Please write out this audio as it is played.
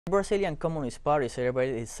The Brazilian Communist Party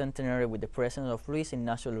celebrated its centenary with the presence of Luiz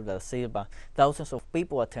Inácio Lula da Silva. Thousands of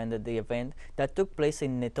people attended the event that took place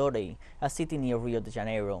in Nitorei, a city near Rio de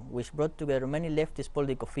Janeiro, which brought together many leftist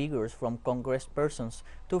political figures from congresspersons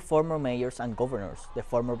to former mayors and governors. The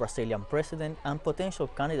former Brazilian president and potential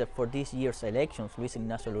candidate for this year's elections, Luiz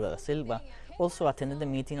Inácio Lula da Silva, also attended the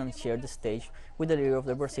meeting and shared the stage with the leader of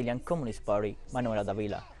the Brazilian Communist Party, Manuela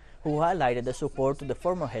Dávila, who highlighted the support to the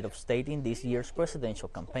former head of state in this year's presidential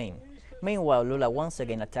campaign. Meanwhile, Lula once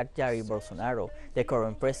again attacked Jair Bolsonaro, the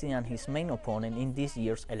current president and his main opponent in this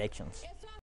year's elections.